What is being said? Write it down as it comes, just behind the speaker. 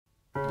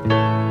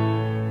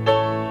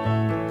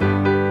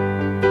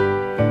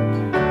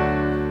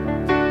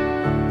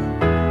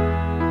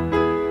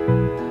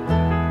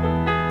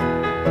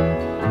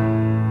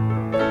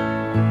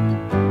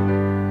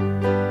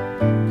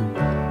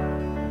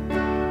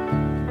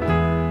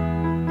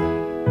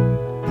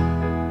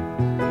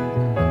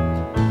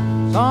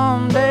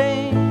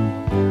Someday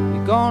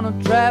you're gonna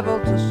travel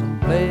to some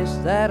place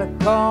that I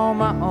call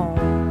my own.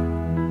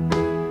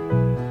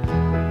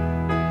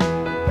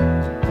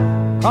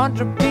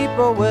 Country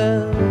people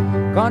with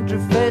country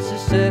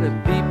faces, city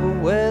people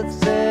with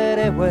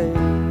city ways.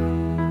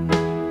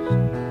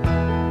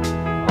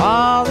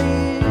 All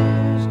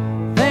these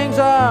things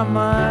are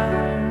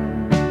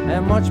mine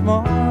and much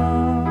more.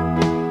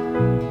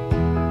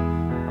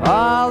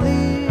 All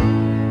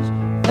these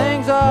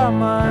things are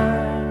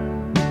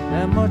mine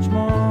and much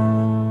more.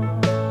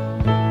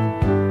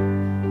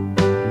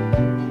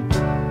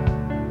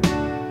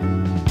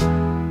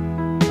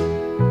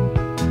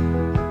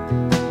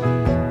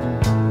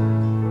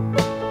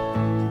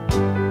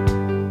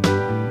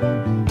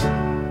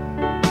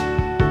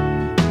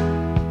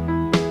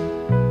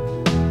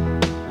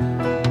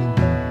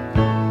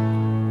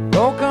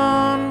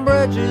 Broken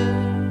bridges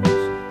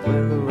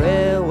where the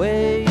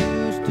railway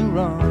used to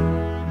run,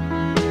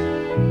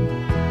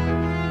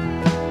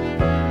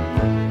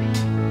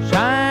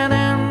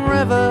 shining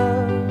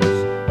rivers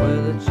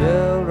where the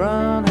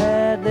children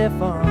had their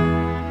fun.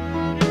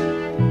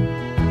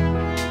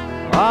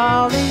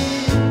 All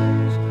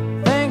these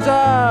things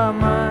are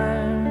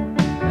mine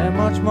and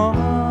much more.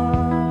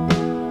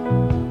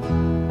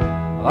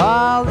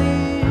 All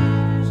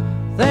these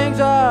things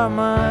are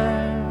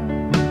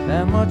mine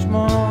and much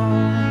more.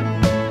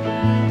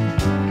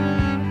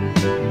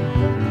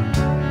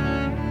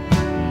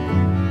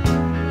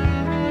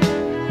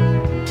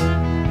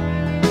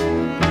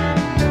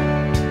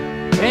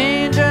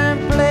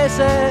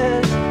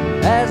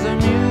 As the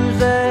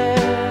music,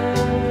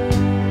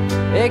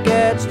 it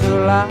gets too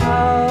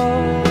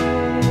loud.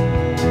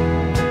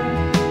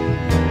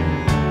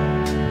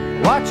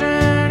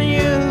 Watching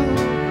you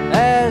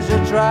as you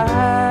try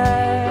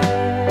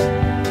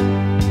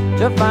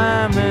to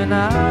find me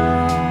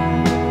now.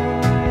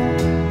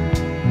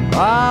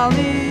 All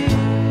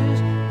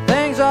these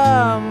things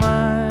are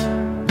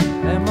mine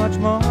and much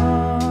more.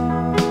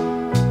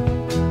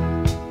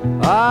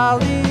 All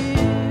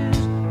these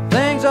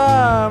things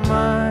are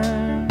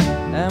mine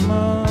and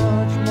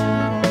much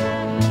more.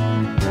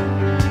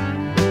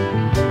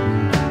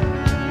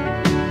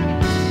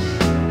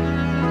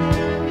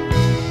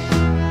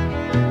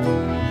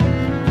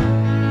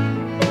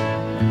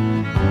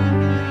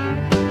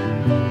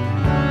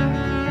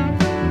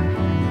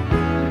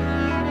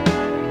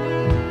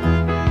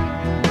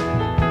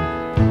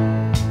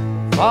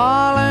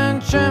 Falling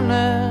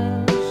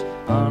chimneys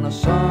on a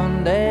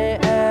Sunday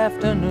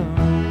afternoon,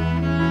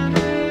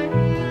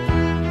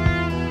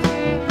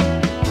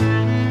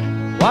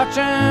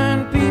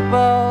 watching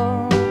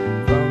people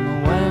from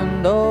the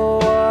window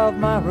of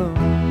my room.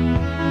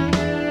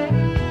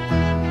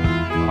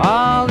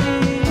 All